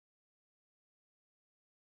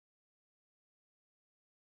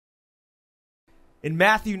In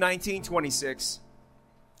Matthew 19:26,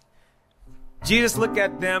 Jesus looked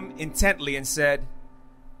at them intently and said,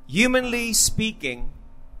 humanly speaking,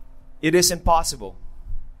 it is impossible.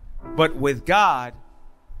 But with God,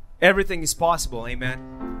 everything is possible. Amen.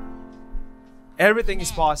 Everything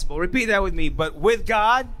is possible. Repeat that with me. But with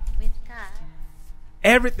God,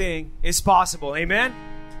 everything is possible. Amen.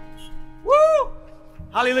 Woo!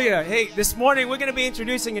 Hallelujah. Hey, this morning we're going to be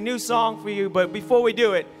introducing a new song for you. But before we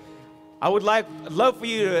do it, I would love for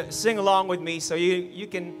you to sing along with me so you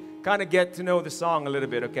can kind of get to know the song a little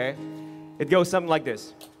bit, okay? It goes something like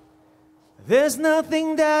this. There's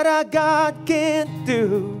nothing that our God can't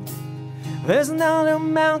do. There's not a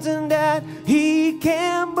mountain that He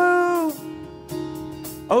can move.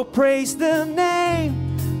 Oh, praise the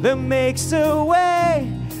name that makes a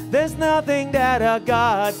way. There's nothing that our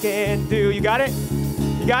God can't do. You got it?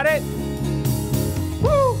 You got it?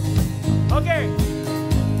 Woo! Okay.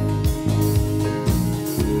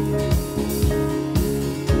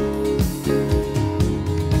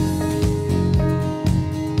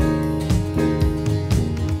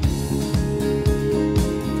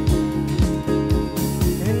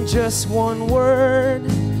 Just one word,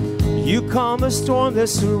 you calm the storm that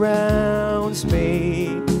surrounds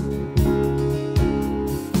me.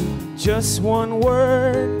 Just one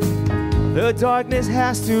word, the darkness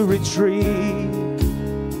has to retreat.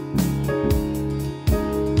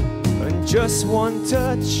 And just one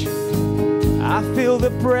touch, I feel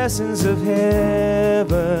the presence of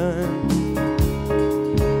heaven.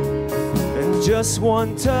 And just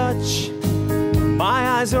one touch, my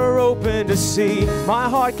eyes are open to see. My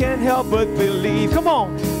heart can't help but believe. Come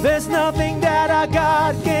on. There's nothing that our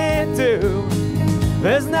God can't do.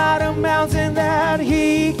 There's not a mountain that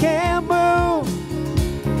He can't move.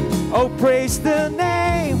 Oh, praise the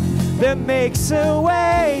name that makes a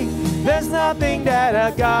way. There's nothing that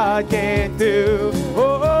our God can't do.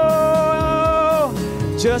 Oh,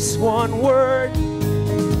 just one word.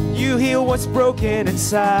 You heal what's broken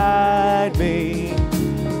inside me.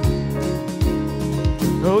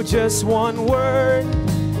 Oh, just one word,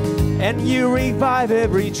 and you revive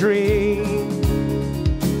every dream.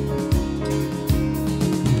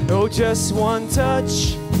 Oh, just one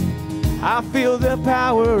touch, I feel the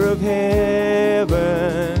power of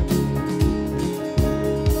heaven.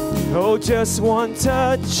 Oh, just one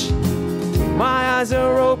touch, my eyes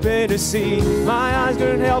are open to see. My eyes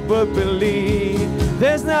can't help but believe.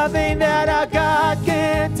 There's nothing that our God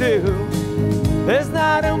can't do. There's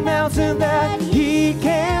not a mountain that He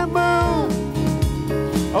can't move.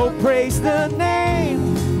 Oh, praise the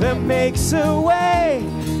name that makes a way.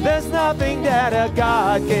 There's nothing that our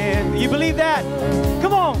God can't do. You believe that?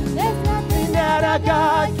 Come on. There's nothing that our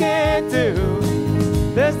God can't do.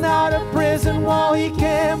 There's not a prison wall He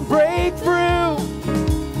can't break through.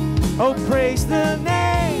 Oh, praise the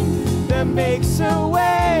name that makes a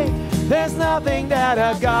way. There's nothing that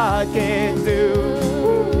our God can't do.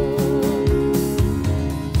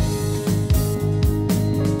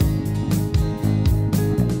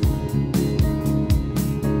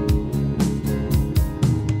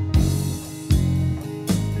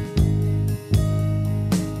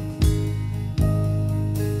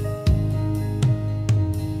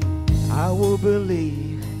 I will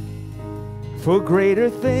believe for greater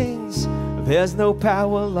things. There's no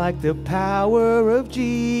power like the power of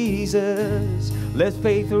Jesus. Let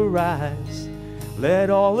faith arise. Let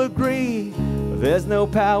all agree. There's no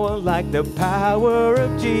power like the power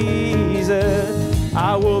of Jesus.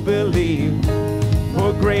 I will believe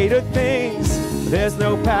for greater things. There's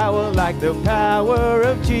no power like the power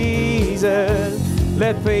of Jesus.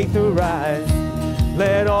 Let faith arise.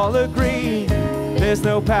 Let all agree. There's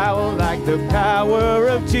no power like the power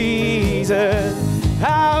of Jesus.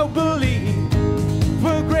 I'll believe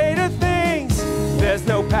for greater things. There's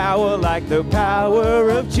no power like the power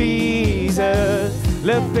of Jesus.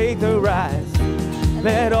 Let faith arise.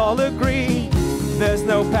 Let all agree. There's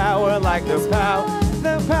no power like the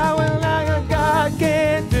power like a God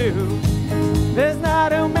can do. There's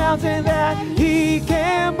not a mountain that He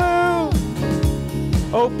can move.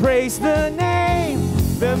 Oh, praise the name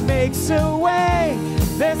that makes a way.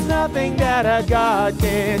 There's nothing that our God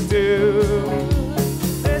can't do.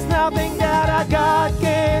 There's nothing that our God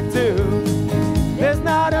can't do. There's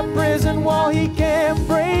not a prison wall He can't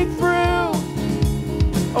break through.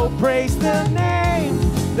 Oh, praise the name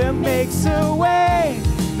that makes a way.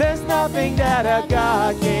 There's nothing that our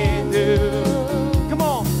God can't do. Come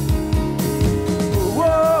on.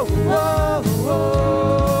 Whoa, whoa, whoa.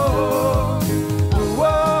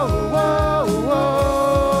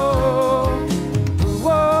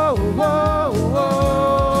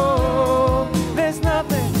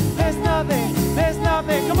 There's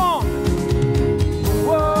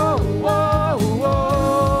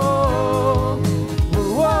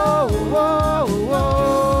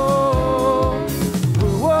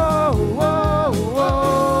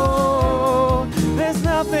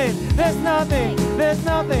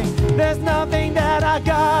there's nothing that our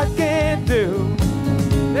God can't do.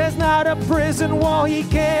 There's not a prison wall He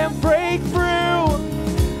can't break through.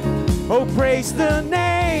 Oh, praise the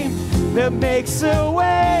name that makes a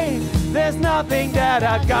way. There's nothing that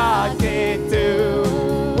our God can't do.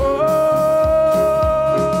 Oh,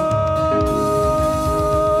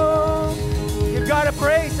 give God a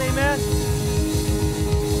praise, amen.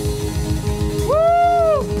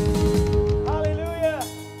 Woo! Hallelujah.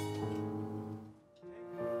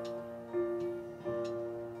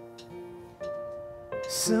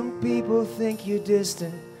 Some people think you're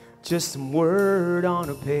distant, just some word on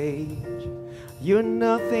a page. You're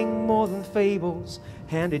nothing more than fables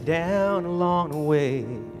handed down along the way.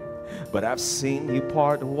 But I've seen you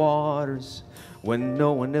part the waters when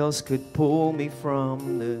no one else could pull me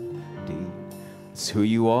from the deep. It's who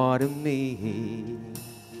you are to me.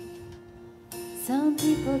 Some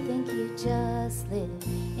people think you just live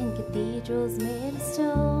in cathedrals made of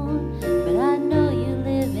stone, but I know you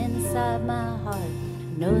live inside my heart.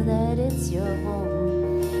 Know that it's your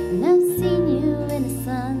home. And I've seen you in the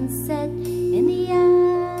sunset, in the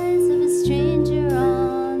eyes of a stranger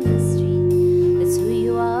on the street. That's who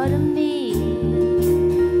you are to me.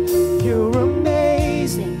 You're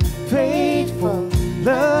amazing, faithful,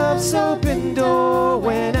 love's open door.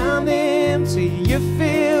 When I'm empty, you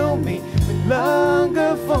fill me with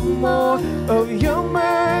hunger for more of your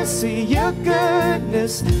mercy, your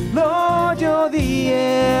goodness. Lord, you're the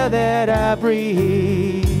air that I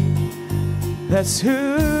breathe. That's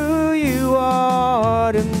who you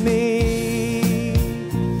are to me.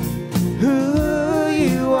 Who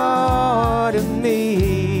you are to me.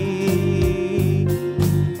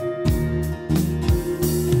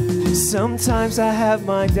 Sometimes I have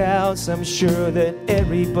my doubts, I'm sure that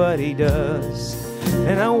everybody does.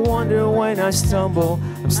 And I wonder when I stumble,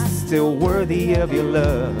 I'm still worthy of your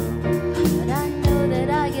love. But I know that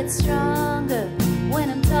I get stronger when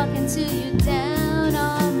I'm talking to you down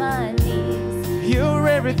on my knees. You're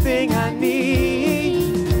everything I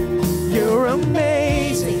need. You're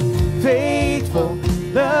amazing, faithful,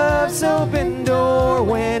 love's open door.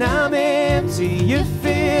 When I'm empty, you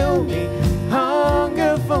fill me,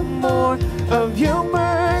 hunger for more of your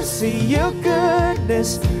mercy, your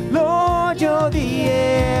goodness. Lord, you're the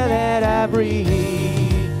air that I breathe.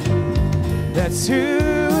 That's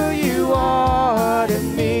who you are to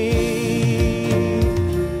me.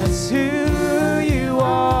 That's who you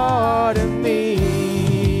are to me.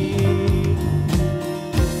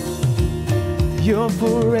 You're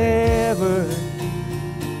forever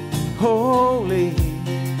holy.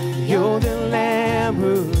 You're the Lamb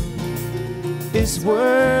who is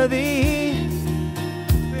worthy.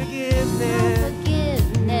 Forgiveness.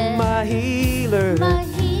 My healer,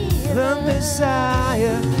 the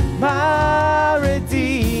Messiah, my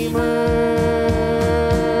Redeemer.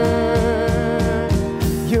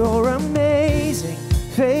 You're amazing,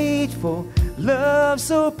 faithful, love's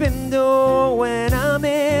open door. When I'm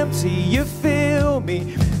empty, you fill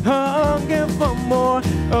me, hunger for more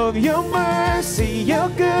of your mercy, your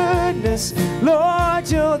goodness. Lord,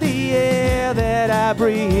 you're the air that I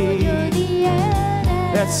breathe.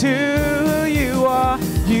 That's who you are.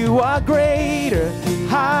 You are greater,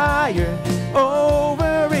 higher,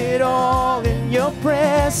 over it all. In your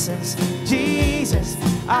presence, Jesus,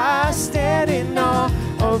 I stand in awe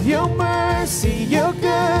of your mercy, your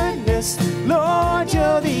goodness. Lord,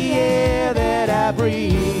 you're the air that I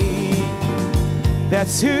breathe.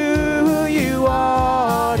 That's who you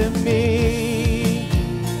are to me.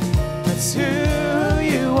 That's who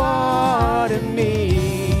you are to me.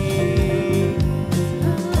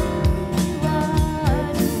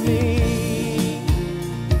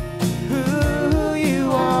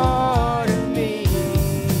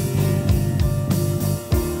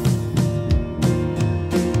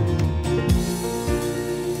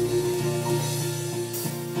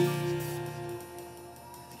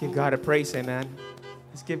 Give God a praise, amen.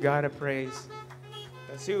 Let's give God a praise.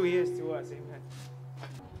 That's who He is to us, amen.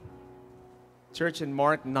 Church, in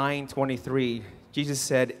Mark 9:23, Jesus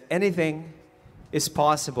said, anything is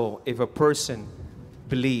possible if a person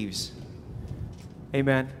believes.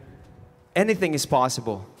 Amen. Anything is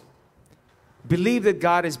possible. Believe that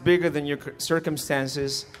God is bigger than your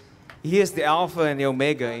circumstances. He is the Alpha and the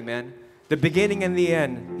Omega, amen. The beginning and the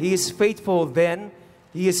end. He is faithful then.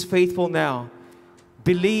 He is faithful now.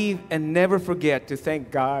 Believe and never forget to thank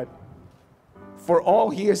God for all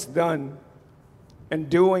He has done and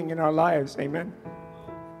doing in our lives. Amen.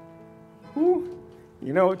 Whew.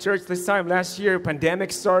 You know, church, this time last year,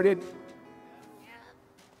 pandemic started.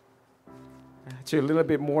 Actually, a little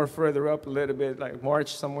bit more further up, a little bit like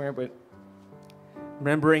March somewhere, but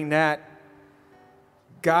remembering that,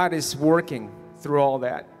 God is working through all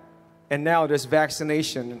that. And now there's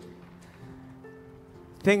vaccination.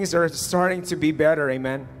 Things are starting to be better,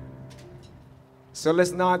 amen. So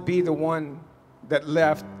let's not be the one that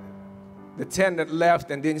left, the 10 that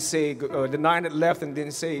left and didn't say, or the 9 that left and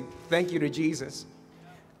didn't say thank you to Jesus.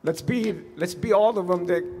 Let's be all of them,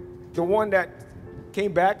 that the one that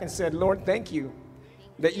came back and said, Lord, thank you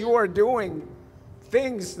that you are doing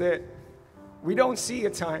things that we don't see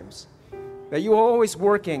at times, that you are always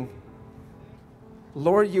working.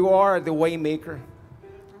 Lord, you are the Waymaker,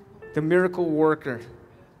 the miracle worker,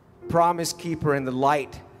 promise keeper, and the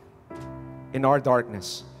light in our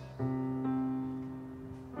darkness.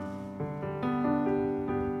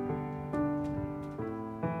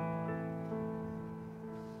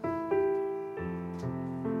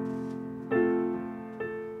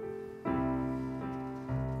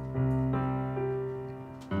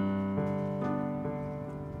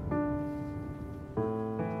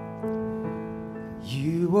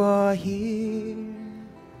 You are here,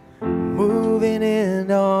 moving in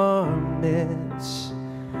our midst.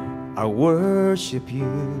 I worship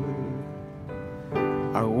you,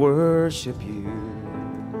 I worship you.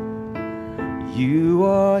 You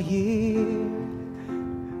are here,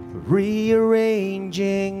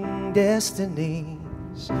 rearranging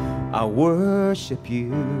destinies. I worship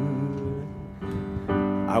you,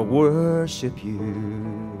 I worship you.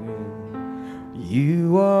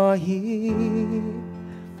 You are here,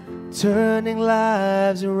 turning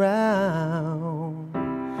lives around.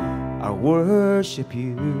 I worship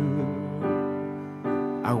you,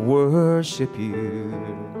 I worship you.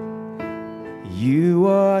 You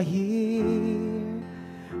are here,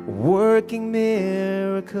 working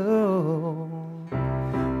miracles.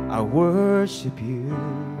 I worship you,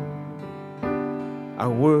 I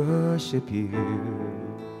worship you.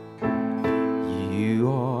 You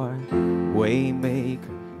are Waymaker,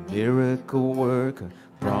 miracle worker,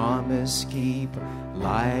 promise keeper,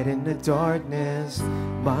 light in the darkness.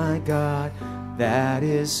 My God, that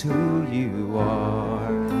is who you are.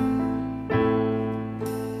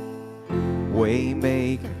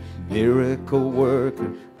 Waymaker, miracle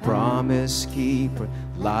worker, promise keeper,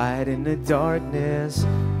 light in the darkness.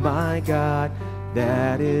 My God,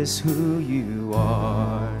 that is who you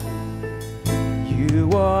are.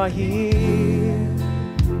 You are here,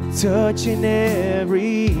 touching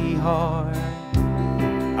every heart.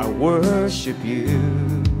 I worship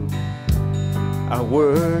you, I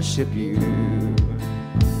worship you.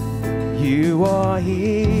 You are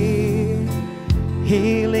here,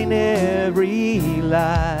 healing every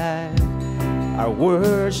life. I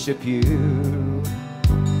worship you,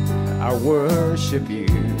 I worship you.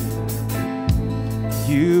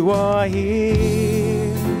 You are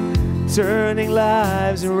here, turning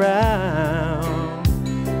lives around.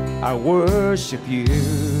 I worship you,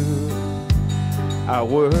 I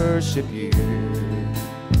worship you.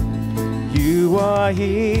 You are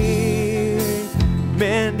here,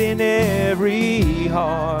 mending every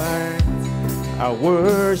heart. I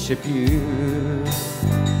worship you,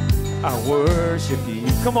 I worship you.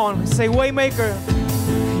 Come on, say Waymaker.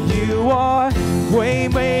 You are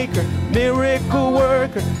Waymaker, miracle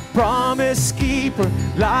worker, promise keeper,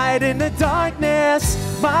 light in the darkness.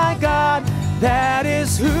 My God, that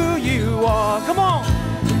is who you are. Come on.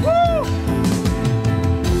 Woo!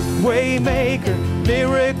 Waymaker,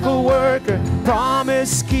 miracle worker,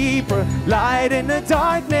 promise keeper, light in the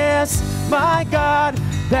darkness. My God,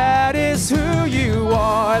 that is who you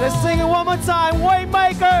are. Let's sing it one more time.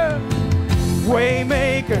 Waymaker,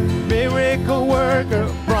 Waymaker, miracle worker,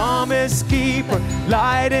 promise keeper,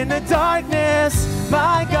 light in the darkness.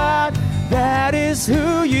 My God, that is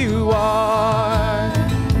who you are.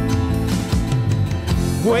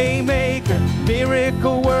 Waymaker,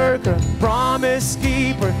 miracle worker, promise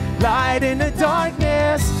keeper, light in the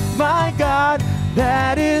darkness. My God,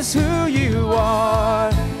 that is who you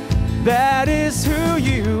are. That is who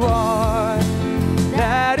you are.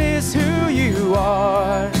 That is who you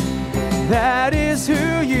are. That is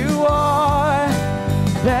who you are.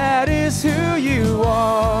 That is who you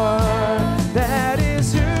are. That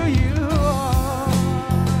is who you are.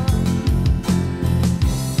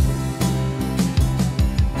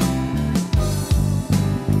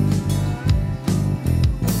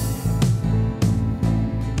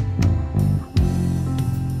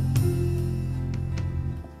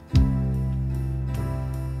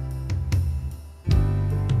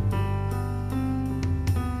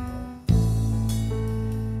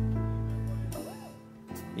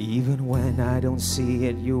 Even when I don't see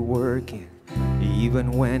it, you're working.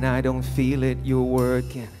 Even when I don't feel it, you're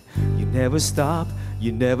working. You never stop working.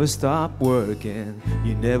 You never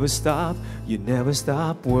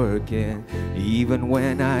stop working. Even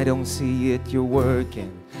when I don't see it, you're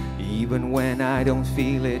working. Even when I don't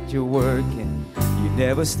feel it, you're working. You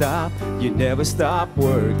never stop working. You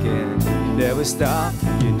never stop.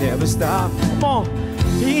 Come on.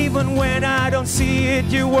 Even when I don't see it,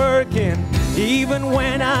 you're working. Even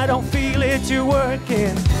when I don't feel it, you're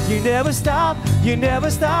working. You never stop working. You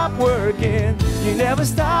never stop working.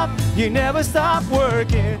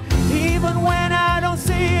 Even when I don't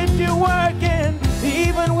see it, you're working.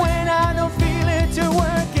 Even when I don't feel it, you're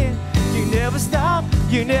working. You never stop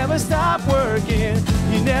working.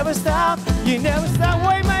 You never stop.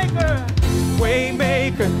 Waymaker,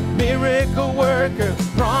 Waymaker, miracle worker,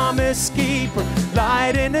 promise keeper,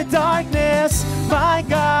 light in the darkness. My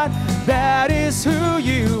God, that is who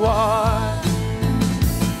you are.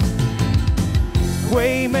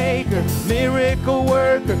 Waymaker, miracle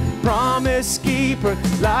worker, promise keeper,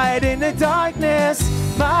 light in the darkness.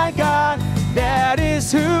 My God, that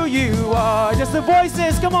is who you are. Just the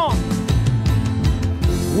voices, come on.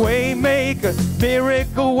 Waymaker,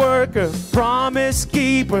 miracle worker, promise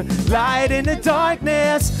keeper, light in the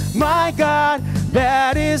darkness. My God,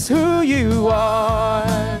 that is who you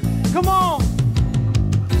are. Come on.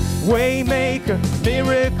 Waymaker,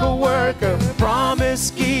 miracle worker,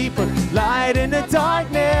 promise keeper, light in the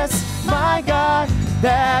darkness. My God,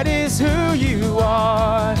 that is who you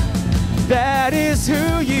are. That is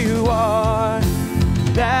who you are.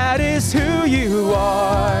 That is who you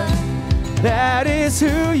are. That is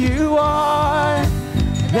who you are.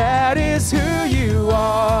 That is who you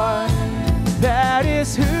are. That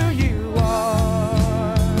is who you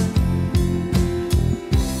are.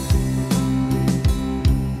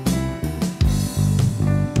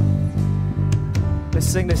 Let's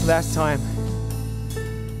sing this last time.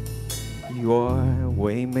 You are a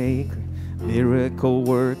waymaker, miracle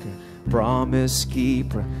worker, promise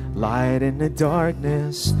keeper, light in the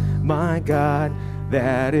darkness. My God,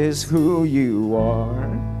 that is who you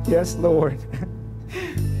are. Yes, Lord.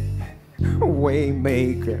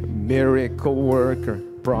 Waymaker, miracle worker,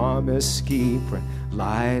 promise keeper,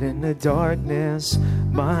 light in the darkness.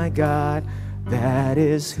 My God, that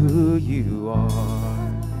is who you are.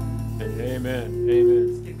 Amen.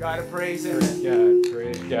 Amen. Give God a praise. Praise God.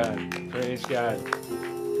 Praise God. Praise God.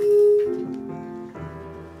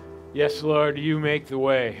 Yes, Lord, you make the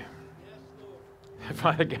way.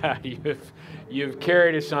 Father God, you've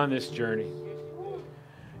carried us on this journey.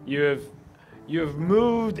 You have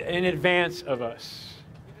moved in advance of us.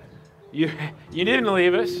 You didn't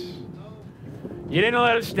leave us. You didn't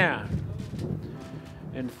let us down.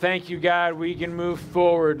 And thank you, God, we can move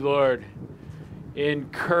forward, Lord, in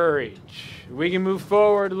courage. We can move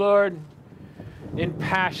forward, Lord, in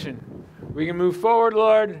passion. We can move forward,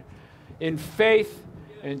 Lord, in faith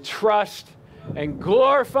and trust and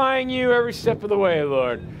glorifying you every step of the way,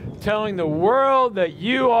 Lord. Telling the world that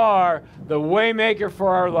you are the waymaker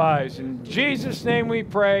for our lives. In Jesus' name we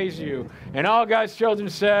praise you. And all God's children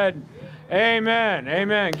said, amen.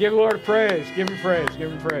 Amen. Give the Lord praise. Give him praise.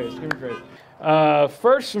 Give him praise. Give him praise.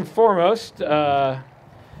 First and foremost,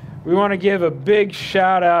 we want to give a big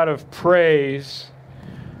shout out of praise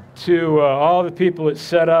to all the people that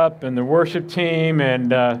set up and the worship team,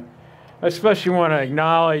 and I especially want to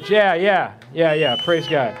acknowledge, praise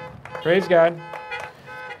God. Praise God.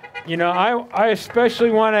 You know, I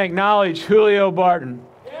especially want to acknowledge Julio Barton.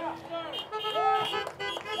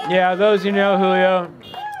 Yeah, those of you know Julio.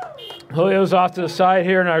 Julio's off to the side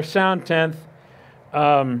here in our sound tent.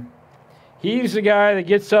 He's the guy that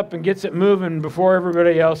gets up and gets it moving before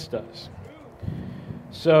everybody else does.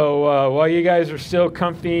 So while you guys are still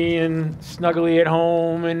comfy and snuggly at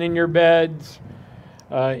home and in your beds,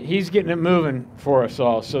 he's getting it moving for us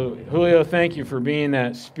all. So Julio, thank you for being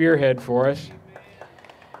that spearhead for us.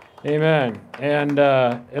 Amen. And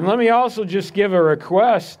let me also just give a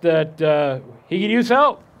request that he could use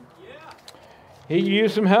help. He could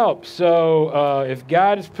use some help. So if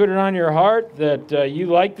God has put it on your heart that you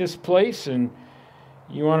like this place and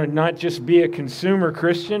you want to not just be a consumer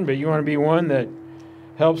Christian, but you want to be one that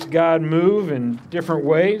helps God move in different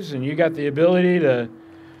ways, and you got the ability to,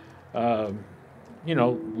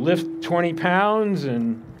 lift 20 pounds,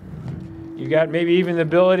 and you got maybe even the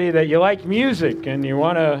ability that you like music and you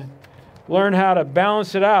want to learn how to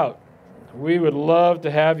balance it out, we would love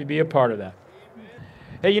to have you be a part of that.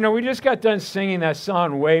 Hey, we just got done singing that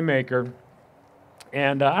song, Waymaker,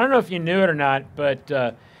 and I don't know if you knew it or not, but,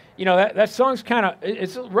 that song's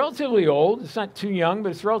it's relatively old. It's not too young,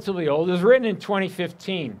 but it's relatively old. It was written in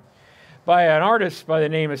 2015 by an artist by the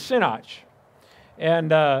name of Sinach.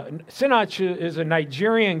 And Sinach is a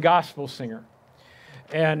Nigerian gospel singer.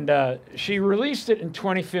 And she released it in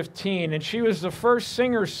 2015, and she was the first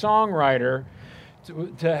singer-songwriter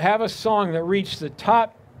to have a song that reached the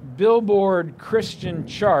top Billboard Christian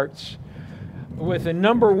charts with a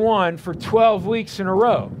 #1 for 12 weeks in a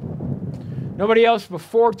row. Nobody else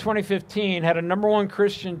before 2015 had a #1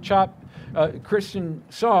 Christian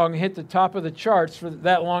song hit the top of the charts for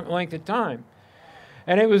that long length of time.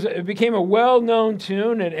 And it became a well-known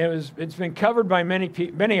tune, and it's been covered by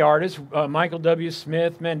many artists. Michael W.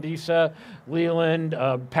 Smith, Mandisa, Leland,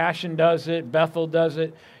 Passion does it, Bethel does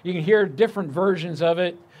it. You can hear different versions of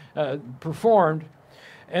it performed.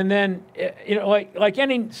 And then, like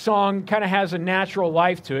any song kind of has a natural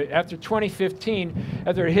life to it. After 2015,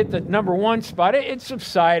 after it hit the #1 spot, it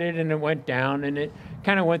subsided and it went down, and it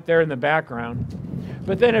kind of went there in the background.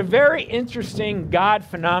 But then a very interesting God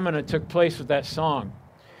phenomena took place with that song,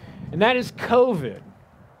 and that is COVID.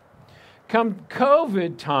 Come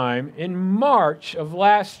COVID time, in March of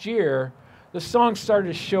last year, the song started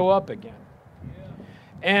to show up again.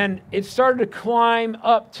 And it started to climb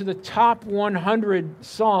up to the top 100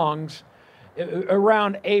 songs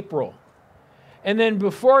around April. And then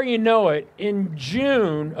before you know it, in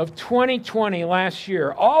June of 2020 last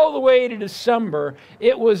year, all the way to December,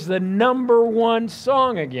 it was the #1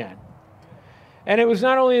 song again. And it was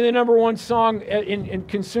not only the #1 song in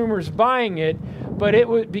consumers buying it, but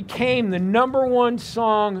it became the #1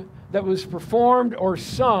 song that was performed or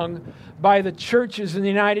sung by the churches in the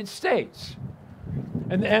United States.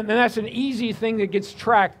 And that's an easy thing that gets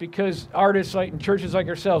tracked because artists and churches like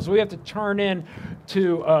ourselves, we have to turn in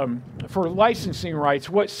for licensing rights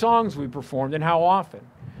what songs we performed and how often.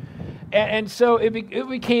 And so it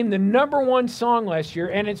became the #1 song last year,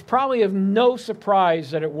 and it's probably of no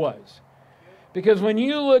surprise that it was. Because when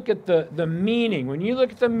you look at the meaning, when you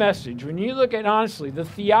look at the message, when you look at, honestly, the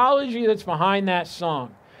theology that's behind that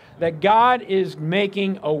song, that God is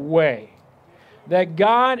making a way, that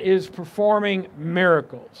God is performing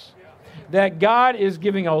miracles, that God is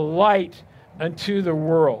giving a light unto the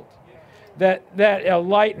world, that a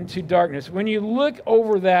light into darkness. When you look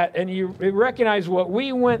over that and you recognize what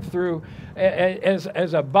we went through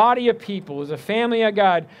as a body of people, as a family of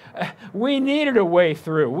God, we needed a way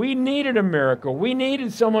through. We needed a miracle. We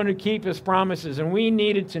needed someone to keep his promises, and we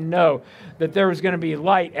needed to know that there was going to be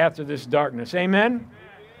light after this darkness. Amen?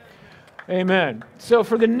 Amen. So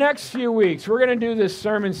for the next few weeks, we're going to do this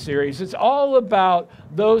sermon series. It's all about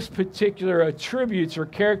those particular attributes or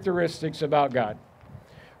characteristics about God.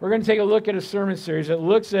 We're going to take a look at a sermon series that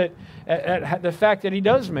looks at the fact that he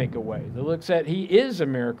does make a way, that looks at he is a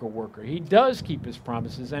miracle worker, he does keep his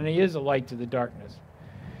promises, and he is a light to the darkness.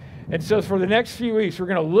 And so for the next few weeks, we're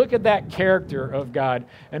going to look at that character of God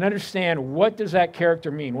and understand, what does that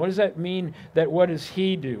character mean? What does that mean? What does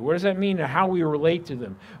he do? What does that mean to how we relate to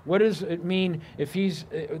them? What does it mean if he's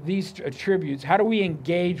these attributes? How do we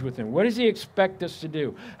engage with him? What does he expect us to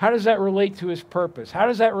do? How does that relate to his purpose? How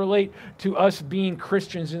does that relate to us being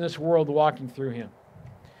Christians in this world walking through him?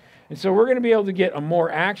 And so we're going to be able to get a more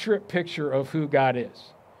accurate picture of who God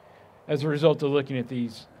is as a result of looking at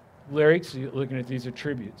these lyrics, looking at these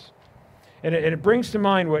attributes. And it brings to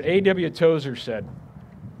mind what A.W. Tozer said.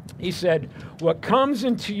 He said, "What comes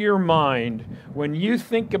into your mind when you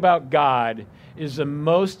think about God is the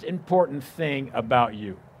most important thing about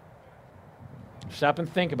you." Stop and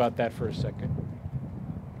think about that for a second.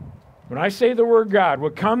 When I say the word God,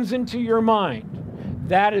 what comes into your mind,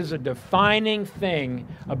 that is a defining thing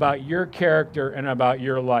about your character and about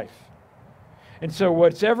your life. And so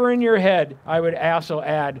whatever in your head, I would also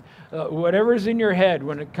add, whatever's in your head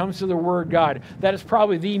when it comes to the word God, that is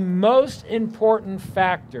probably the most important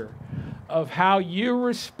factor of how you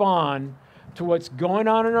respond to what's going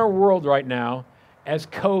on in our world right now as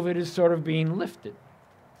COVID is sort of being lifted,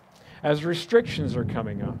 as restrictions are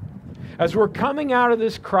coming up. As we're coming out of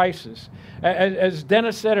this crisis, as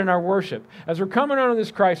Dennis said in our worship, as we're coming out of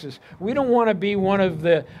this crisis, we don't want to be one of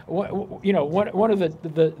the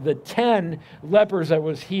 10 lepers that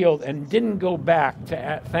was healed and didn't go back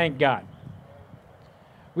to thank God.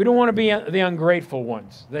 We don't want to be the ungrateful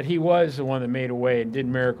ones, that he was the one that made a way and did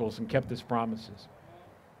miracles and kept his promises.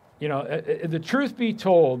 You know, the truth be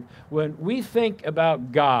told, when we think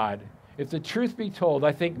about God, if the truth be told,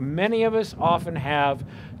 I think many of us often have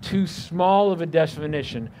too small of a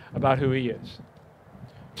definition about who he is.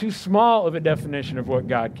 Too small of a definition of what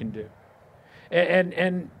God can do.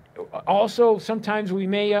 And also, sometimes we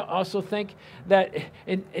may also think that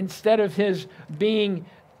instead of his being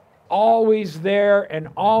always there and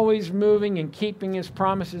always moving and keeping his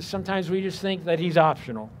promises, sometimes we just think that he's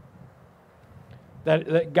optional.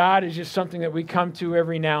 That God is just something that we come to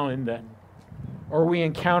every now and then, or we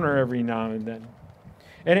encounter every now and then.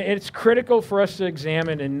 And it's critical for us to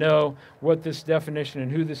examine and know what this definition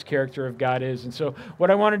and who this character of God is. And so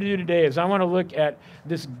what I want to do today is I want to look at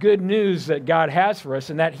this good news that God has for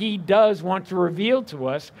us, and that he does want to reveal to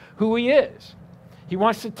us who he is. He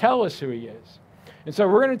wants to tell us who he is. And so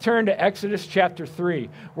we're going to turn to Exodus chapter 3,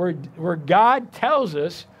 where God tells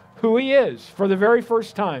us who he is for the very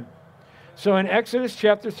first time. So in Exodus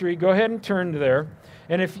chapter 3, go ahead and turn there.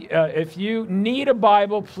 And if you need a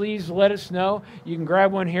Bible, please let us know. You can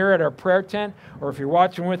grab one here at our prayer tent, or if you're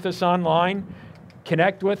watching with us online,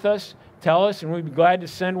 connect with us, tell us, and we'd be glad to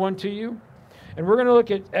send one to you. And we're going to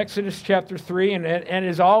look at Exodus chapter 3, and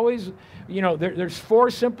as always, there's 4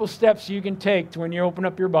 simple steps you can take when you open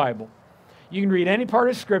up your Bible. You can read any part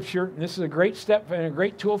of Scripture, and this is a great step and a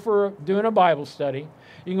great tool for doing a Bible study.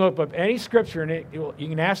 You can open up any Scripture, and you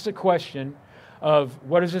can ask the question of,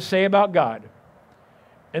 what does it say about God?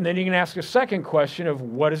 And then you can ask a second question of,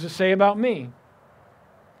 what does it say about me?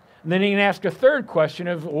 And then you can ask a third question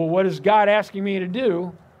of, well, what is God asking me to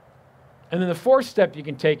do? And then the 4th step you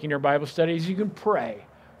can take in your Bible study is you can pray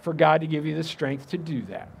for God to give you the strength to do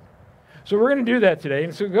that. So we're going to do that today.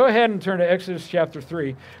 And so go ahead and turn to Exodus chapter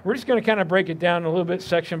 3. We're just going to kind of break it down a little bit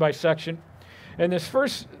section by section. And this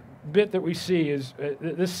first bit that we see is,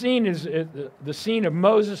 the scene is the scene of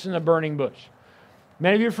Moses in the burning bush.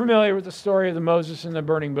 Many of you are familiar with the story of the Moses in the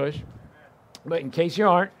burning bush. But in case you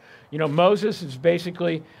aren't, Moses is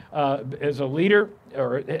basically, as a leader,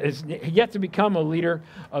 or is yet to become a leader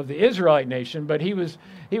of the Israelite nation, but he was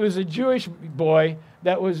a Jewish boy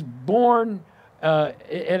that was born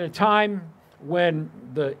at a time when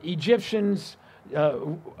the Egyptians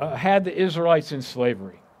had the Israelites in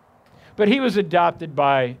slavery. But he was adopted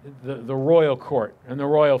by the royal court and the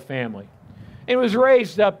royal family, and was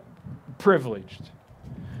raised up privileged.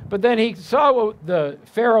 But then he saw what the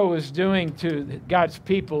Pharaoh was doing to God's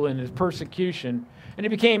people in his persecution, and he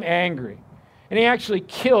became angry. And he actually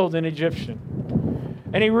killed an Egyptian.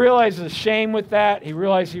 And he realized the shame with that. He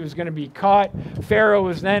realized he was going to be caught. Pharaoh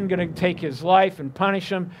was then going to take his life and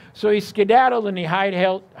punish him. So he skedaddled and he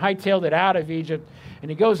hightailed it out of Egypt.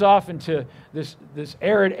 And he goes off into this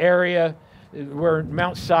arid area where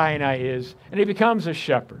Mount Sinai is. And he becomes a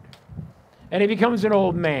shepherd. And he becomes an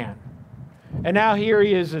old man. And now here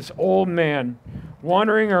he is, this old man,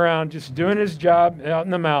 wandering around, just doing his job out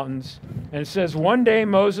in the mountains. And it says, one day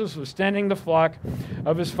Moses was tending the flock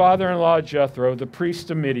of his father-in-law Jethro, the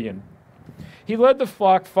priest of Midian. He led the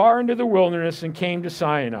flock far into the wilderness and came to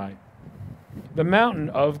Sinai, the mountain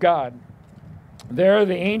of God. There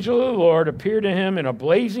the angel of the Lord appeared to him in a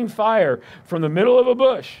blazing fire from the middle of a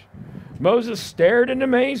bush. Moses stared in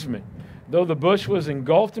amazement. Though the bush was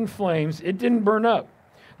engulfed in flames, it didn't burn up.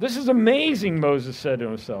 This is amazing, Moses said to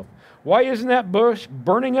himself. Why isn't that bush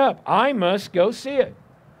burning up? I must go see it.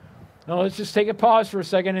 Now let's just take a pause for a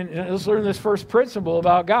second and let's learn this first principle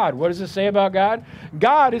about God. What does it say about God?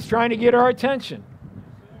 God is trying to get our attention.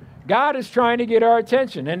 God is trying to get our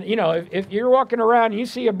attention. And if you're walking around and you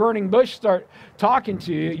see a burning bush start talking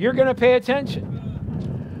to you, you're going to pay attention.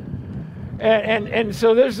 And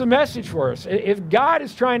so there's the message for us. If God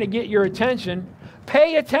is trying to get your attention,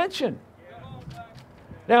 pay attention.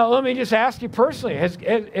 Now, let me just ask you personally,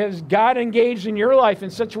 has God engaged in your life in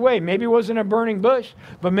such a way? Maybe it wasn't a burning bush,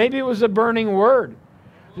 but maybe it was a burning word.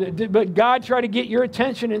 But God tried to get your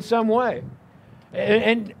attention in some way.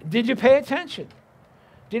 And did you pay attention?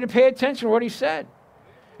 Did you pay attention to what he said?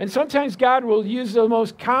 And sometimes God will use the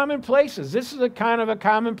most common places. This is a kind of a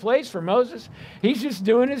common place for Moses. He's just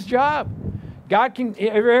doing his job. God can,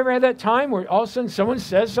 ever had that time where all of a sudden someone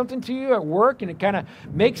says something to you at work and it kind of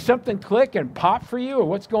makes something click and pop for you, or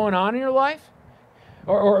what's going on in your life?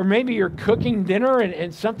 Or maybe you're cooking dinner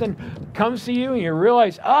and something comes to you and you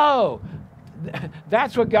realize, oh,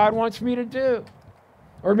 that's what God wants me to do.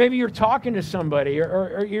 Or maybe you're talking to somebody,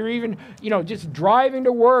 or you're even, just driving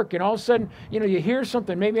to work, and all of a sudden, you hear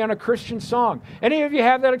something, maybe on a Christian song. Any of you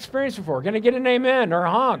have that experience before? Going to get an amen or a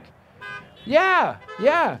honk? Yeah.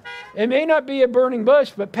 It may not be a burning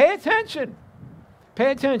bush, but pay attention.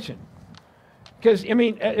 Pay attention. Because,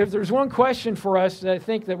 if there's one question for us that I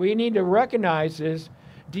think that we need to recognize is,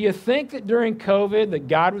 do you think that during COVID that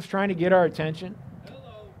God was trying to get our attention?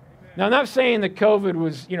 Now, I'm not saying that COVID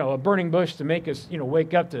was, a burning bush to make us,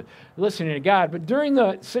 wake up to listening to God. But during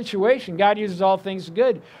the situation, God uses all things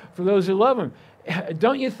good for those who love him.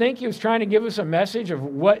 Don't you think he was trying to give us a message of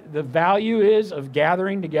what the value is of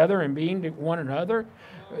gathering together and being to one another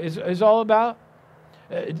is all about?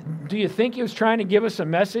 Do you think he was trying to give us a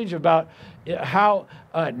message about how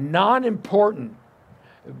non-important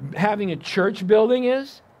having a church building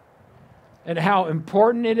is and how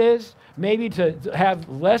important it is maybe to have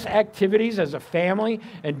less activities as a family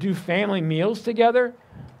and do family meals together?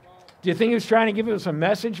 Do you think he was trying to give us a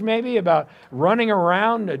message maybe about running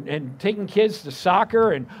around and taking kids to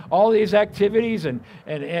soccer and all these activities and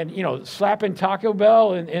slapping Taco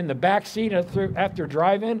Bell in the back seat after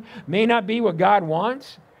drive-in may not be what God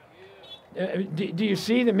wants? Do you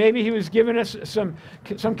see that maybe he was giving us some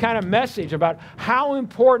kind of message about how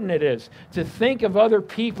important it is to think of other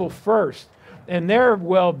people first and their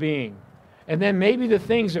well-being? And then maybe the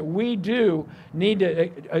things that we do need to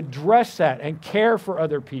address that and care for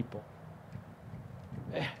other people.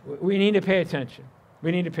 We need to pay attention.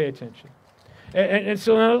 We need to pay attention. And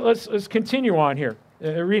so now let's continue on here,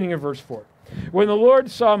 reading in verse 4. When the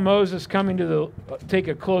Lord saw Moses coming to take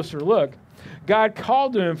a closer look, God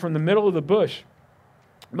called to him from the middle of the bush.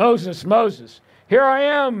 Moses, Moses. Here I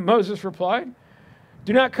am, Moses replied.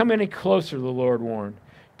 Do not come any closer, the Lord warned.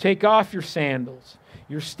 Take off your sandals.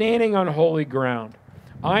 You're standing on holy ground.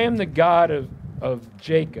 I am the God of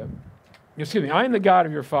Jacob. Excuse me, I am the God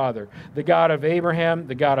of your father, the God of Abraham,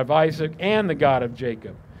 the God of Isaac, and the God of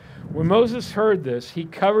Jacob. When Moses heard this, he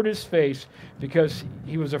covered his face because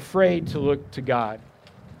he was afraid to look to God.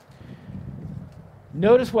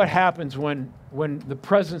 Notice what happens when the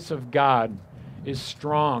presence of God is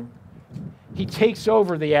strong. He takes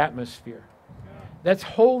over the atmosphere. That's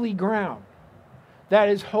holy ground. That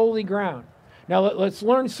is holy ground. Now let's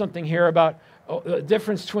learn something here about the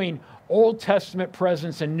difference between Old Testament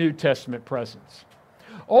presence and New Testament presence.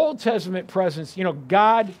 Old Testament presence,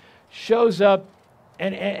 God shows up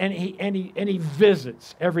and he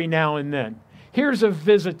visits every now and then. Here's a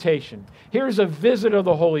visitation. Here's a visit of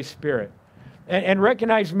the Holy Spirit. And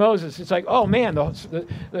recognize Moses. It's like, oh man,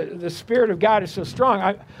 the Spirit of God is so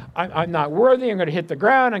strong. I'm not worthy. I'm going to hit the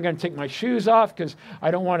ground. I'm going to take my shoes off because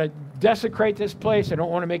I don't want to desecrate this place. I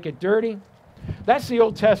don't want to make it dirty. That's the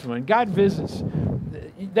Old Testament. God visits.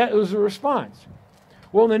 That was a response.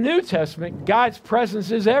 Well, in the New Testament, God's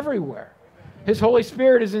presence is everywhere. His Holy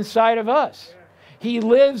Spirit is inside of us. He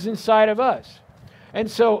lives inside of us. And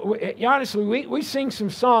so, honestly, we sing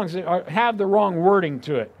some songs that have the wrong wording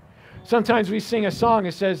to it. Sometimes we sing a song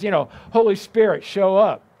that says, Holy Spirit, show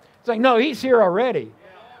up. It's like, no, he's here already.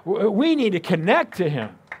 We need to connect to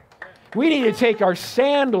him. We need to take our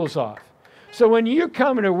sandals off. So when you're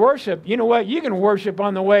coming to worship, you know what? You can worship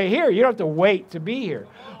on the way here. You don't have to wait to be here.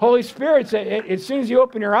 Holy Spirit, as soon as you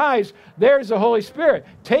open your eyes, there's the Holy Spirit.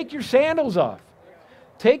 Take your sandals off.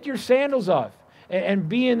 Take your sandals off and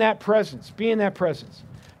be in that presence. Be in that presence.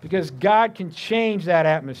 Because God can change that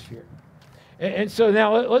atmosphere. And so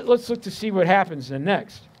now let's look to see what happens then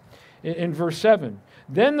next. In verse 7,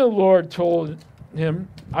 then the Lord told him,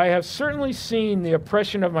 I have certainly seen the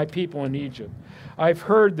oppression of my people in Egypt. I've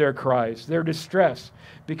heard their cries, their distress,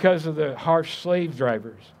 because of the harsh slave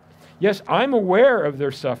drivers. Yes, I'm aware of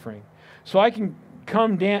their suffering. So I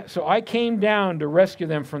came down to rescue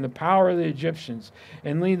them from the power of the Egyptians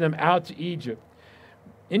and lead them out to Egypt,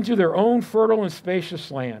 into their own fertile and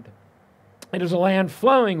spacious land. It is a land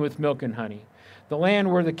flowing with milk and honey, the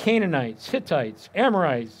land where the Canaanites, Hittites,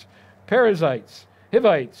 Amorites, Perizzites,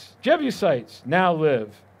 Hivites, Jebusites now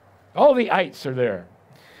live. All the ites are there.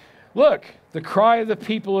 Look, the cry of the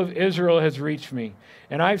people of Israel has reached me,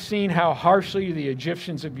 and I've seen how harshly the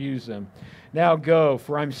Egyptians abuse them. Now go,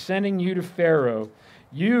 for I'm sending you to Pharaoh.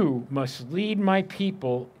 You must lead my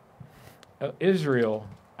people, Israel,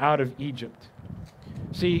 out of Egypt.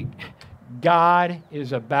 See, God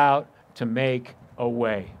is about to make a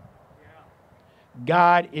way.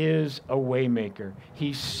 God is a waymaker.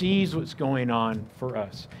 He sees what's going on for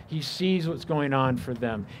us. He sees what's going on for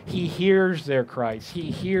them. He hears their cries.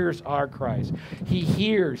 He hears our cries. He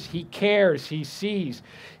hears, he cares, he sees.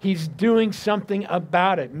 He's doing something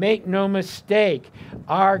about it. Make no mistake,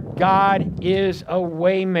 our God is a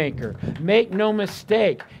waymaker. Make no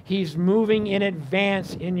mistake, he's moving in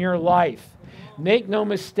advance in your life. Make no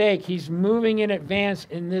mistake, he's moving in advance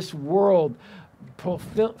in this world,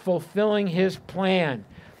 fulfilling his plan.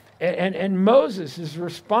 And Moses'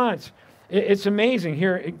 response, it's amazing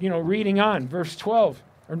here, reading on, verse 12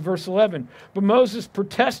 or verse 11. But Moses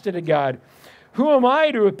protested to God, who am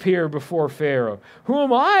I to appear before Pharaoh? Who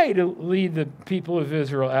am I to lead the people of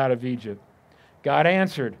Israel out of Egypt? God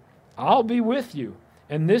answered, I'll be with you,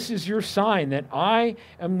 and this is your sign that I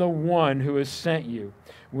am the one who has sent you.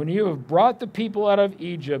 When you have brought the people out of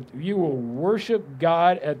Egypt, you will worship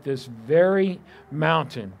God at this very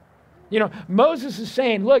mountain. Moses is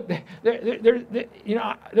saying, look,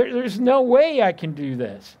 there's no way I can do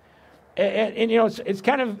this. And you know, it's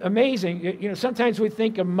kind of amazing. You know, sometimes we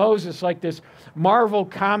think of Moses like this Marvel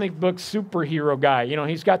comic book superhero guy. You know,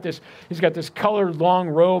 he's got this colored long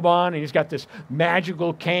robe on, and he's got this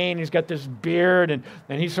magical cane. He's got this beard, and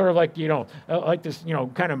he's sort of like, you know, like this, you know,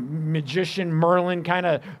 kind of magician Merlin kind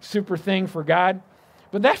of super thing for God.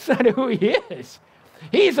 But that's not who he is.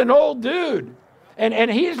 He's an old dude.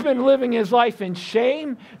 And he's been living his life in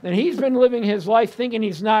shame, and he's been living his life thinking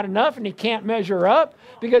he's not enough and he can't measure up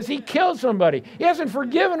because he killed somebody. He hasn't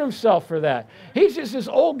forgiven himself for that. He's just this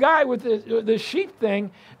old guy with the sheep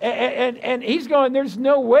thing, and he's going, there's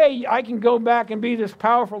no way I can go back and be this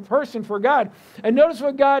powerful person for God. And notice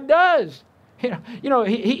what God does. You know,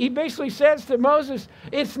 he basically says to Moses,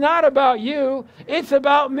 it's not about you, it's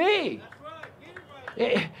about me.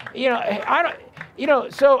 You know, I don't... You know,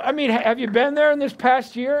 so, I mean, have you been there in this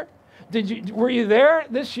past year? Were you there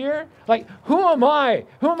this year? Like, who am I?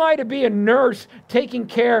 Who am I to be a nurse taking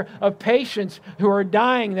care of patients who are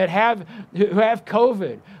dying who have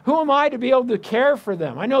COVID? Who am I to be able to care for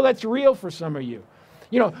them? I know that's real for some of you.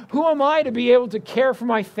 You know, who am I to be able to care for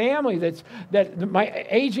my family my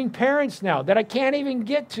aging parents now that I can't even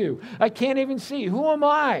get to? I can't even see. Who am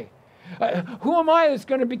I? Who am I that's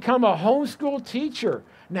going to become a homeschool teacher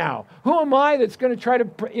now? Who am I that's going to try to,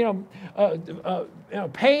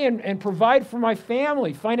 pay and provide for my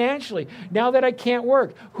family financially now that I can't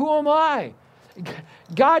work? Who am I?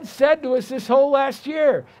 God said to us this whole last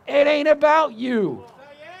year, it ain't about you.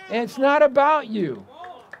 And it's not about you.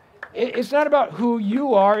 It's not about who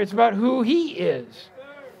you are. It's about who He is.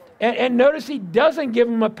 And notice He doesn't give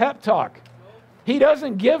him a pep talk. He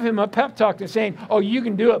doesn't give him a pep talk to saying, oh, you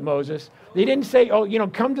can do it, Moses. They didn't say, oh, you know,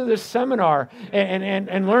 come to this seminar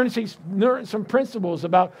and learn some principles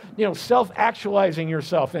about, you know, self-actualizing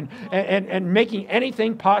yourself and making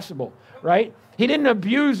anything possible, right? He didn't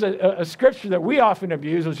abuse a scripture that we often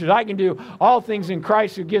abuse, which is, I can do all things in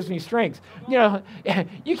Christ who gives me strength. You know,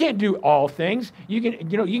 you can't do all things. You can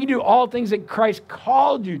do all things that Christ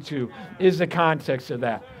called you to, is the context of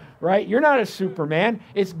that. Right? You're not a Superman.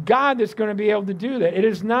 It's God that's going to be able to do that. It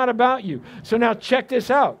is not about you. So now check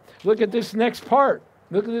this out. Look at this next part.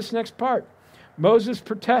 Look at this next part. Moses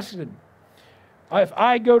protested. If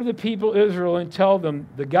I go to the people of Israel and tell them,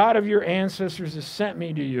 the God of your ancestors has sent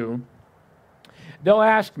me to you, they'll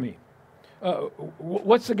ask me,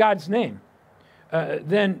 what's the God's name?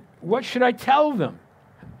 Then what should I tell them?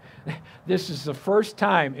 This is the first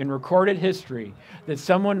time in recorded history that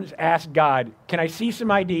someone's asked God, can I see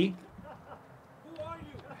some ID? Who are you?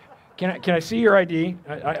 Can I see your ID?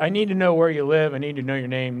 I need to know where you live. I need to know your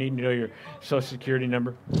name. I need to know your social security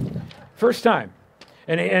number. First time.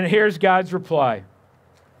 And here's God's reply.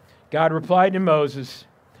 God replied to Moses,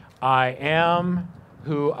 I am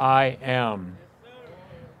who I am.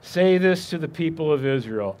 Say this to the people of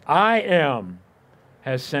Israel. I am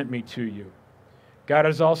has sent me to you. God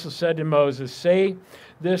has also said to Moses, say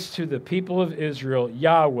this to the people of Israel,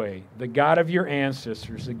 Yahweh, the God of your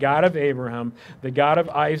ancestors, the God of Abraham, the God of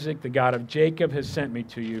Isaac, the God of Jacob has sent me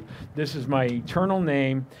to you. This is my eternal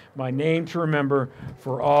name, my name to remember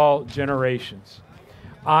for all generations.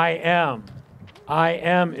 I am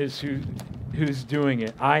is who's doing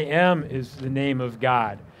it. I am is the name of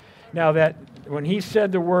God. Now that when he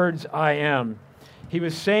said the words I am, he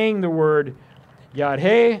was saying the word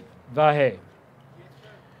Yad-Heh Vah-Heh.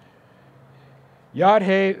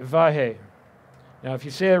 Yad-Heh Vah-Heh. Now, if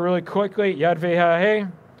you say it really quickly, Yad-Veh-Ha-Heh,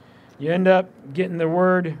 you end up getting the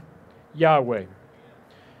word Yahweh.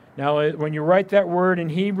 Now, when you write that word in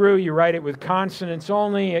Hebrew, you write it with consonants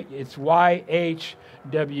only. It's Y-H-W-H.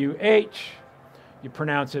 You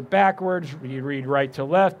pronounce it backwards. You read right to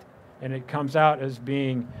left, and it comes out as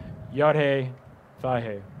being Yad-Heh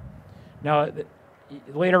Vah-Heh. Now,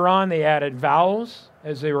 later on, they added vowels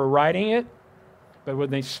as they were writing it, but when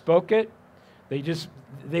they spoke it, they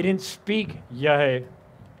didn't speak Yahweh,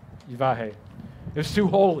 Vah-Heh. It was too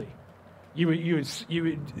holy.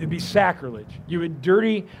 It'd be sacrilege. You would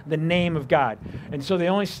dirty the name of God. And so they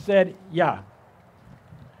only said Yah.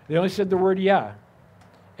 They only said the word Yah.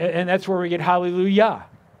 And that's where we get hallelujah.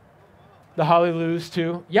 The hallelujahs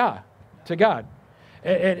to Yah, to God.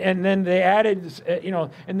 And then they added,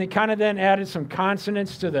 and they kind of then added some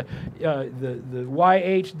consonants to the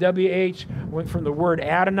YHWH, went from the word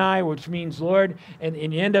Adonai, which means Lord, and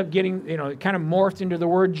you end up getting, it kind of morphed into the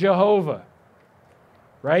word Jehovah,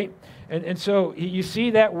 right? And so you see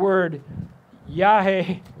that word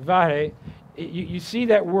Yahweh, Vah-Heh, you see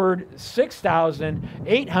that word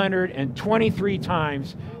 6,823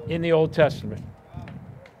 times in the Old Testament.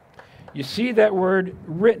 You see that word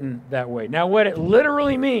written that way. Now, what it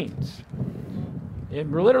literally means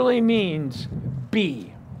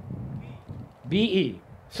be. B-E.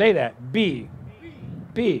 Say that. Be.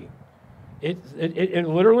 Be. It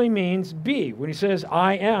literally means be. When he says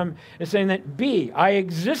I am, it's saying that be. I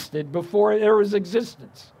existed before there was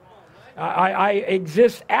existence. I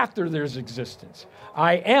exist after there's existence.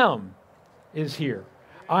 I am is here.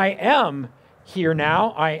 I am here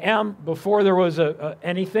now. I am before there was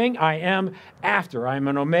anything. I am after. I'm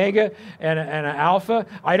an omega and an alpha.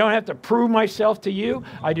 I don't have to prove myself to you.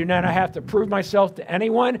 I do not have to prove myself to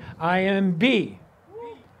anyone. I am be.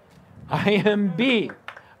 I am be.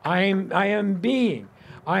 I am being.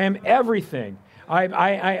 I am everything.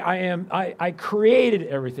 I created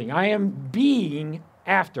everything. I am being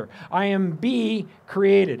after. I am be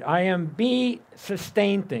created. I am be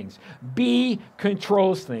sustain things. Be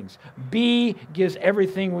controls things. Be gives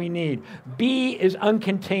everything we need. Be is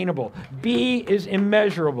uncontainable. Be is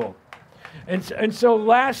immeasurable. And so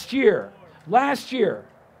last year,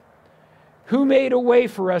 who made a way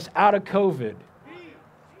for us out of COVID?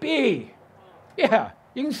 Be. Yeah.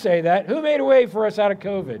 You can say that. Who made a way for us out of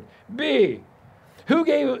COVID? Be. Who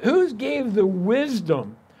gave the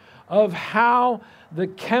wisdom of how the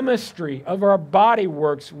chemistry of our body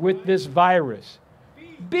works with this virus?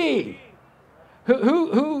 Be.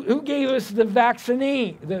 Who gave us the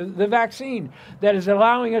vaccine that is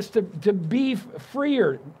allowing us to be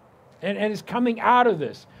freer and is coming out of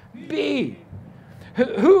this? Be.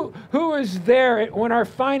 Who was there when our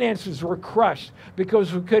finances were crushed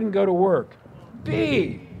because we couldn't go to work?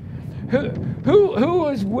 Be. Who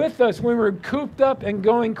was with us when we were cooped up and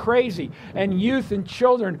going crazy and youth and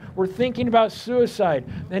children were thinking about suicide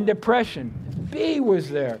and depression? Be was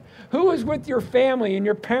there. Who was with your family and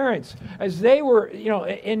your parents as they were,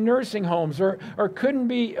 in nursing homes or couldn't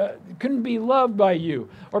be loved by you,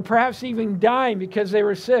 or perhaps even dying because they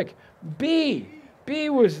were sick? Be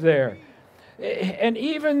was there. And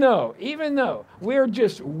even though we're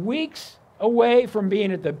just weeks away from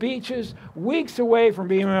being at the beaches, weeks away from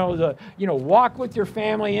being able to, walk with your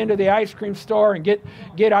family into the ice cream store and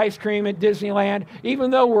get ice cream at Disneyland, even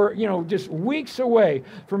though we're, just weeks away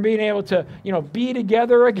from being able to, be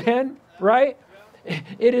together again, right?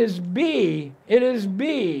 It is be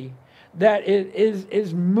that it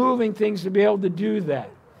is moving things to be able to do that.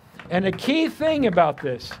 And a key thing about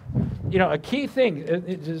this, a key thing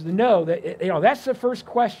is to know that, that's the first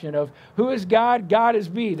question of who is God? God is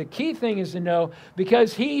be. The key thing is to know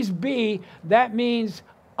because he's be, that means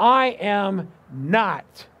I am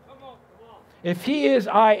not. If he is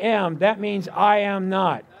I am, that means I am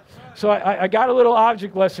not. So I got a little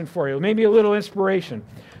object lesson for you, maybe a little inspiration.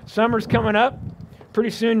 Summer's coming up.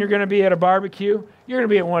 Pretty soon you're going to be at a barbecue. You're going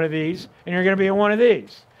to be at one of these, and you're going to be at one of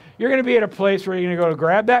these. You're going to be at a place where you're going to go to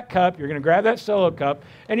grab that cup, you're going to grab that solo cup,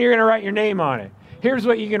 and you're going to write your name on it. Here's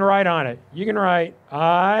what you can write on it. You can write,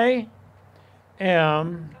 I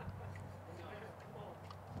am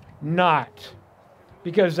not,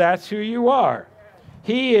 because that's who you are.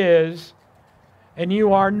 He is, and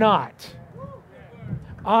you are not.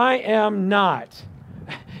 I am not.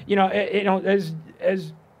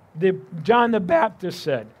 As John the Baptist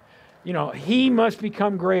said, he must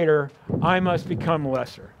become greater, I must become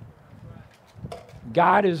lesser.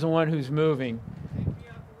 God is the one who's moving,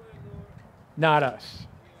 not us.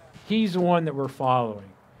 He's the one that we're following.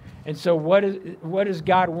 And so what does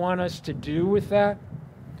God want us to do with that?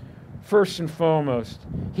 First and foremost,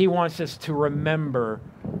 he wants us to remember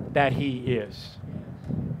that he is.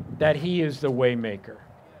 That he is the Waymaker.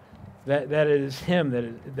 That it is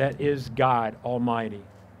him that is God Almighty,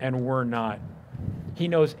 and we're not. He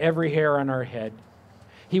knows every hair on our head.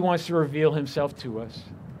 He wants to reveal himself to us.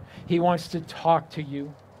 He wants to talk to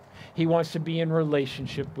you. He wants to be in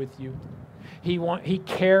relationship with you. He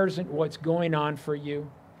cares what's going on for you.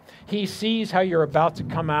 He sees how you're about to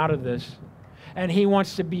come out of this, and he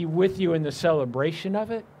wants to be with you in the celebration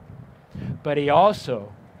of it. But he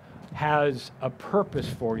also has a purpose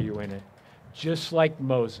for you in it, just like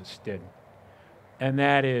Moses did. And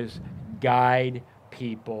that is guide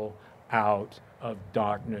people out of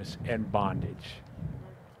darkness and bondage.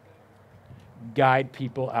 Guide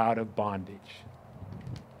people out of bondage.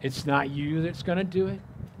 It's not you that's going to do it.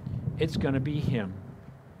 It's going to be him.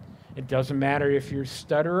 It doesn't matter if you're a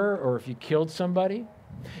stutterer or if you killed somebody.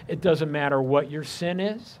 It doesn't matter what your sin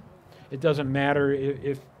is. It doesn't matter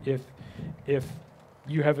if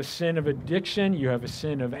you have a sin of addiction, you have a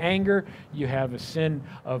sin of anger, you have a sin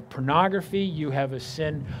of pornography, you have a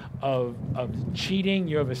sin of cheating,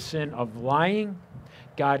 you have a sin of lying.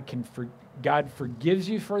 God forgives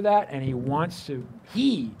you for that, and he wants to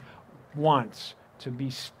be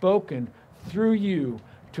spoken through you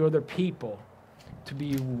to other people, to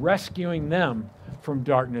be rescuing them from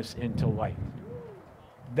darkness into light.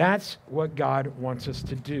 That's what God wants us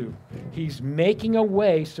to do. He's making a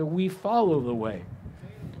way so we follow the way.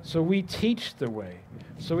 So we teach the way.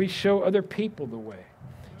 So we show other people the way.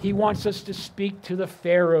 He wants us to speak to the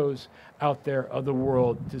pharaohs out there of the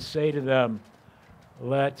world, to say to them,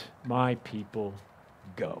 let my people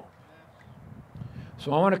go.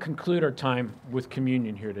 So I want to conclude our time with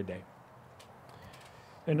communion here today.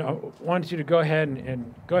 And I want you to go ahead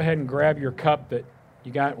and grab your cup that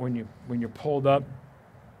you got when you pulled up.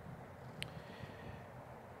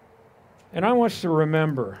 And I want us to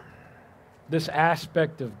remember this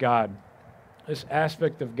aspect of God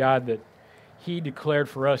that He declared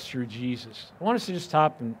for us through Jesus. I want us to just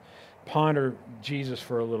stop and ponder Jesus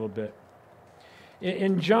for a little bit.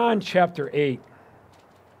 In John chapter 8,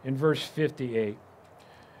 in verse 58,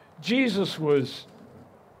 Jesus was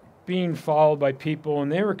being followed by people,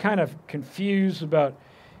 and they were kind of confused about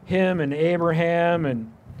Him and Abraham,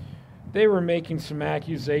 and they were making some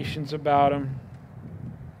accusations about Him.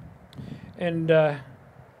 And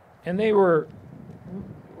they were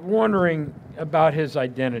wondering about His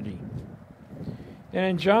identity. And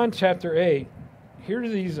in John chapter 8, here are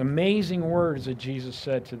these amazing words that Jesus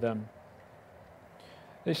said to them.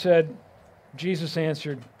 Jesus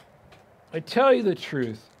answered, I tell you the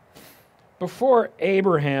truth, before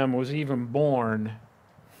Abraham was even born,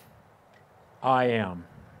 I am.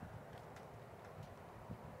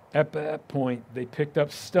 At that point, they picked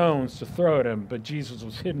up stones to throw at Him, but Jesus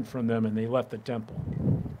was hidden from them and they left the temple.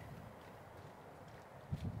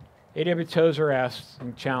 A.W. Tozer asks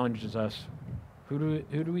and challenges us, who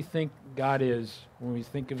do we think God is when we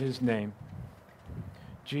think of His name?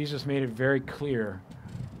 Jesus made it very clear,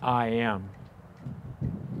 I am.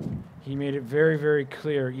 He made it very, very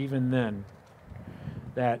clear even then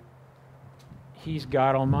that He's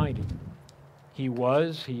God Almighty. He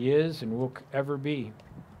was, He is, and will ever be.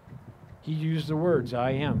 He used the words,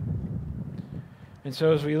 I am. And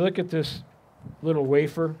so as we look at this little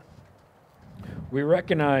wafer, we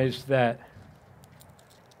recognize that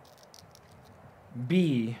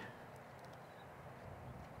B,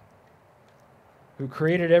 who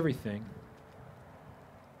created everything,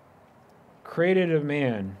 created a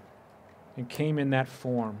man and came in that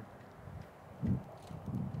form.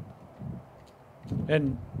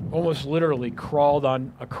 And almost literally crawled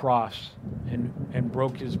on a cross and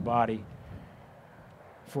broke His body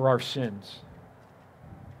for our sins.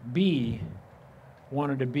 B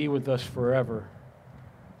wanted to be with us forever,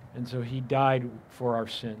 and so He died for our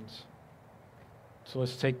sins. So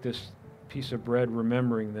let's take this piece of bread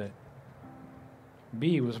remembering that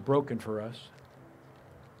B was broken for us.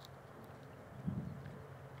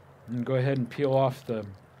 And go ahead and peel off the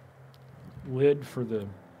lid for the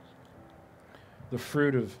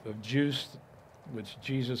fruit of juice, which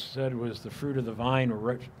Jesus said was the fruit of the vine,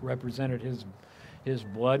 or represented His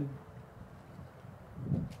blood.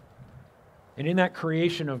 And in that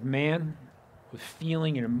creation of man, with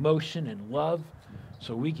feeling and emotion and love,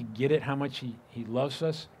 so we could get it, how much He loves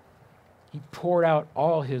us, He poured out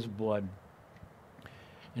all His blood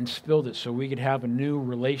and spilled it so we could have a new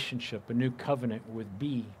relationship, a new covenant with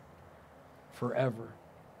B forever.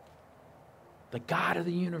 The God of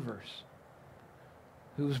the universe,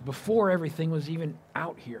 who was before everything was even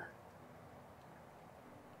out here,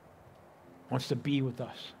 wants to be with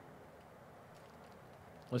us.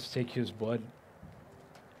 Let's take His blood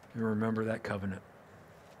and remember that covenant.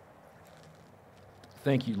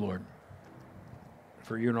 Thank you, Lord,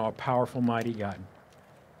 for you're an all-powerful, mighty God.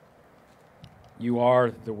 You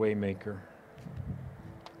are the Waymaker.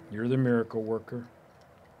 You're the miracle worker.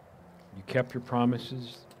 You kept your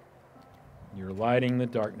promises. You're lighting the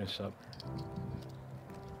darkness up.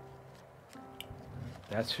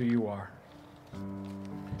 That's who you are.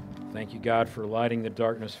 Thank you, God, for lighting the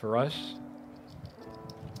darkness for us.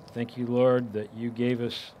 Thank you, Lord, that you gave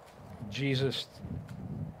us Jesus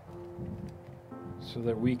so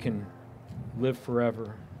that we can live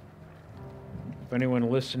forever. If anyone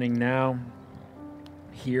listening now,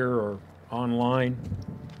 here or online,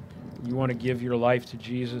 you want to give your life to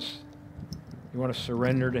Jesus, you want to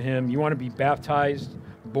surrender to Him, you want to be baptized,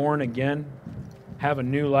 born again, have a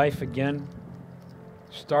new life again,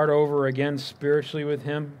 start over again spiritually with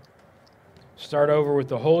Him, start over with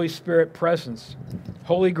the Holy Spirit presence,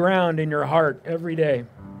 holy ground in your heart every day.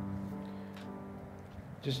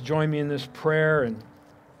 Just join me in this prayer and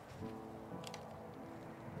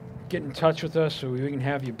get in touch with us so we can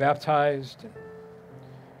have you baptized.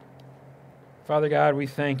 Father God, we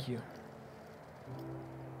thank you.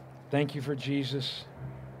 Thank you for Jesus.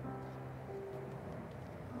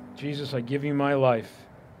 Jesus, I give you my life.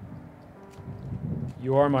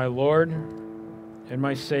 You are my Lord and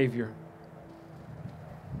my Savior.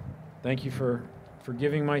 Thank you for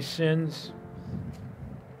forgiving my sins.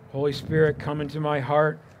 Holy Spirit, come into my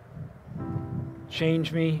heart.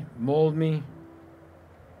 Change me, mold me.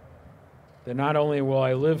 That not only will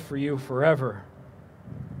I live for you forever,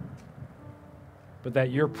 but that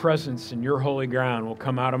your presence and your holy ground will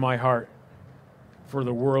come out of my heart for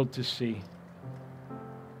the world to see.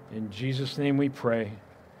 In Jesus' name we pray.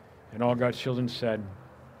 And all God's children said,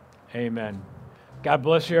 amen. God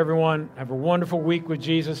bless you, everyone. Have a wonderful week with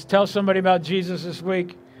Jesus. Tell somebody about Jesus this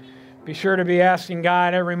week. Be sure to be asking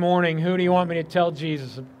God every morning, who do you want me to tell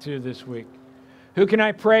Jesus to this week? Who can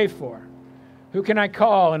I pray for? Who can I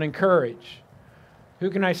call and encourage?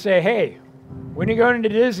 Who can I say, hey, when are you going into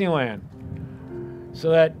Disneyland?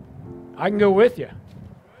 So that I can go with you.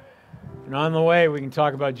 And on the way, we can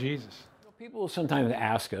talk about Jesus. People sometimes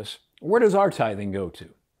ask us, where does our tithing go to?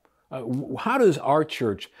 How does our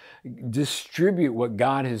church distribute what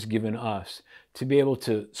God has given us to be able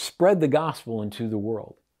to spread the gospel into the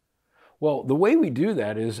world? Well, the way we do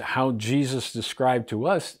that is how Jesus described to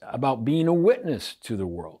us about being a witness to the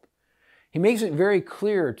world. He makes it very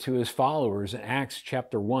clear to his followers in Acts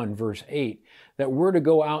chapter 1, verse 8, that we're to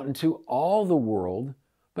go out into all the world,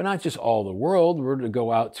 but not just all the world, we're to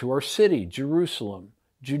go out to our city, Jerusalem,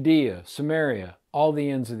 Judea, Samaria, all the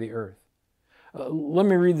ends of the earth. Let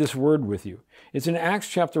me read this word with you. It's in Acts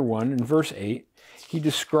chapter 1 and verse 8. He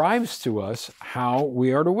describes to us how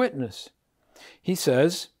we are to witness. He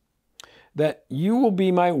says that you will be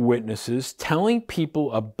my witnesses, telling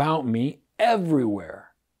people about me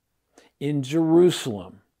everywhere. In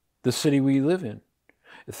Jerusalem, the city we live in,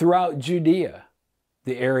 throughout Judea,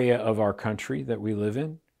 the area of our country that we live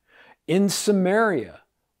in Samaria,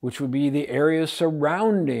 which would be the area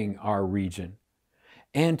surrounding our region,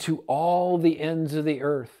 and to all the ends of the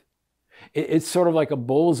earth. It's sort of like a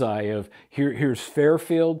bullseye of here's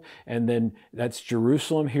Fairfield, and then that's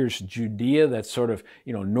Jerusalem. Here's Judea, that's sort of,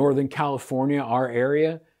 Northern California, our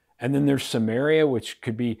area. And then there's Samaria, which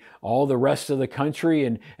could be all the rest of the country.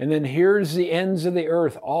 And then here's the ends of the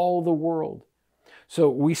earth, all the world. So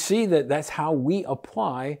we see that that's how we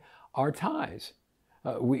apply our tithes.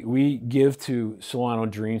 We give to Solano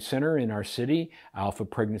Dream Center in our city, Alpha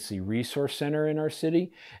Pregnancy Resource Center in our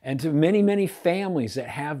city, and to many, many families that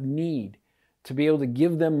have need, to be able to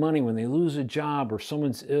give them money when they lose a job or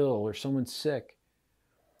someone's ill or someone's sick.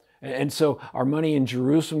 And so our money in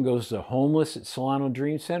Jerusalem goes to homeless at Solano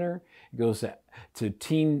Dream Center. It goes to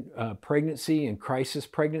teen pregnancy and crisis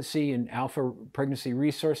pregnancy in Alpha Pregnancy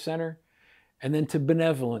Resource Center, and then to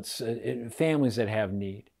benevolence, families that have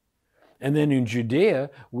need. And then in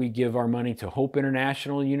Judea, we give our money to Hope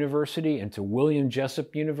International University and to William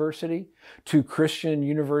Jessup University, two Christian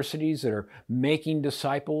universities that are making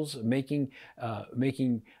disciples, making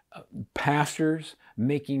pastors,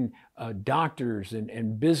 making doctors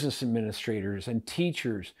and business administrators and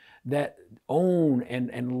teachers that own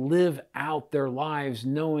and live out their lives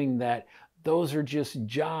knowing that those are just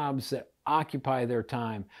jobs that occupy their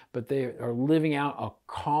time, but they are living out a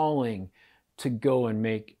calling to go and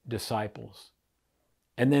make disciples.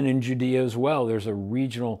 And then in Judea as well, there's a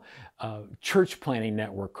regional church planting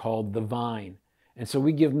network called The Vine. And so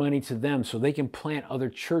we give money to them so they can plant other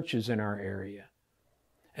churches in our area.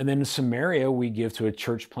 And then in Samaria, we give to a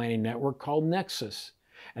church planting network called Nexus.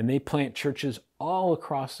 And they plant churches all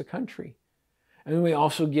across the country. And then we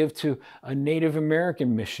also give to Native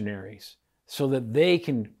American missionaries so that they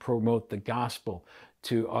can promote the gospel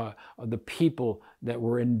to the people that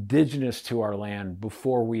were indigenous to our land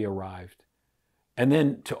before we arrived. And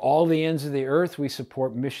then to all the ends of the earth, we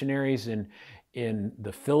support missionaries in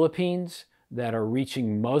the Philippines that are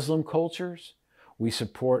reaching Muslim cultures. We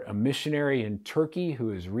support a missionary in Turkey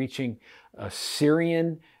who is reaching a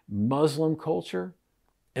Syrian Muslim culture.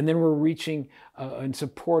 And then we're reaching and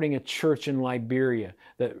supporting a church in Liberia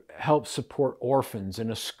that helps support orphans in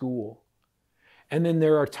a school. And then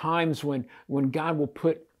there are times when God will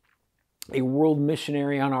put a world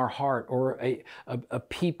missionary on our heart, or a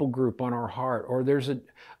people group on our heart, or there's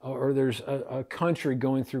a country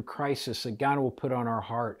going through crisis that God will put on our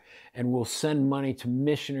heart, and we'll send money to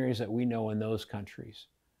missionaries that we know in those countries.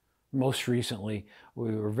 Most recently,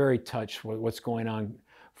 we were very touched with what's going on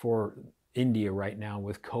for India right now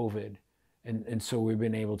with COVID. And so we've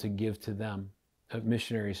been able to give to them,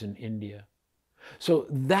 missionaries in India. So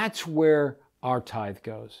that's where our tithe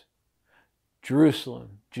goes.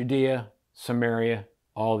 Jerusalem, Judea, Samaria,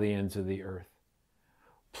 all the ends of the earth.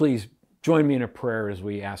 Please join me in a prayer as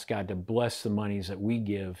we ask God to bless the monies that we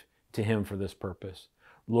give to Him for this purpose.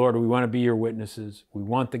 Lord, we want to be your witnesses. We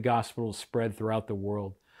want the gospel to spread throughout the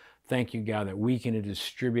world. Thank you, God, that we can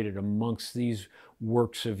distribute it amongst these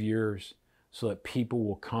works of yours. so that people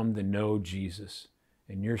will come to know Jesus.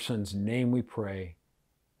 In your Son's name we pray.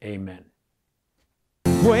 Amen.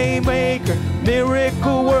 Waymaker,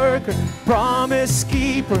 miracle worker, promise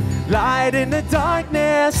keeper, light in the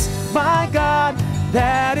darkness. My God,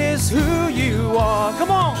 that is who you are.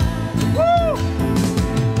 Come on. Woo!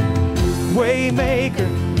 Waymaker,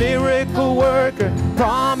 miracle worker,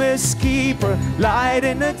 promise keeper, light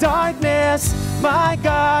in the darkness. My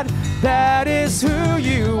God, that is who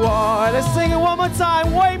you are. Let's sing it one more time.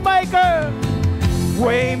 Waymaker.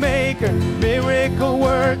 Waymaker, miracle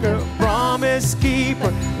worker, promise keeper,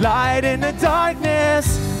 light in the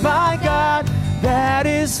darkness. My God, that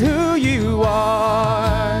is who you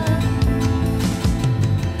are.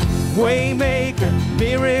 Waymaker,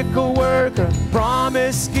 miracle worker,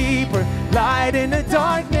 promise keeper, light in the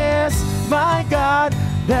darkness. My God,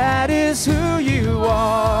 that is who you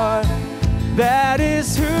are. That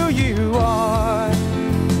is who you are.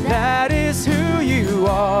 That is who you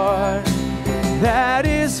are. That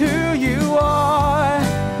is who you are.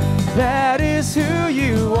 That is who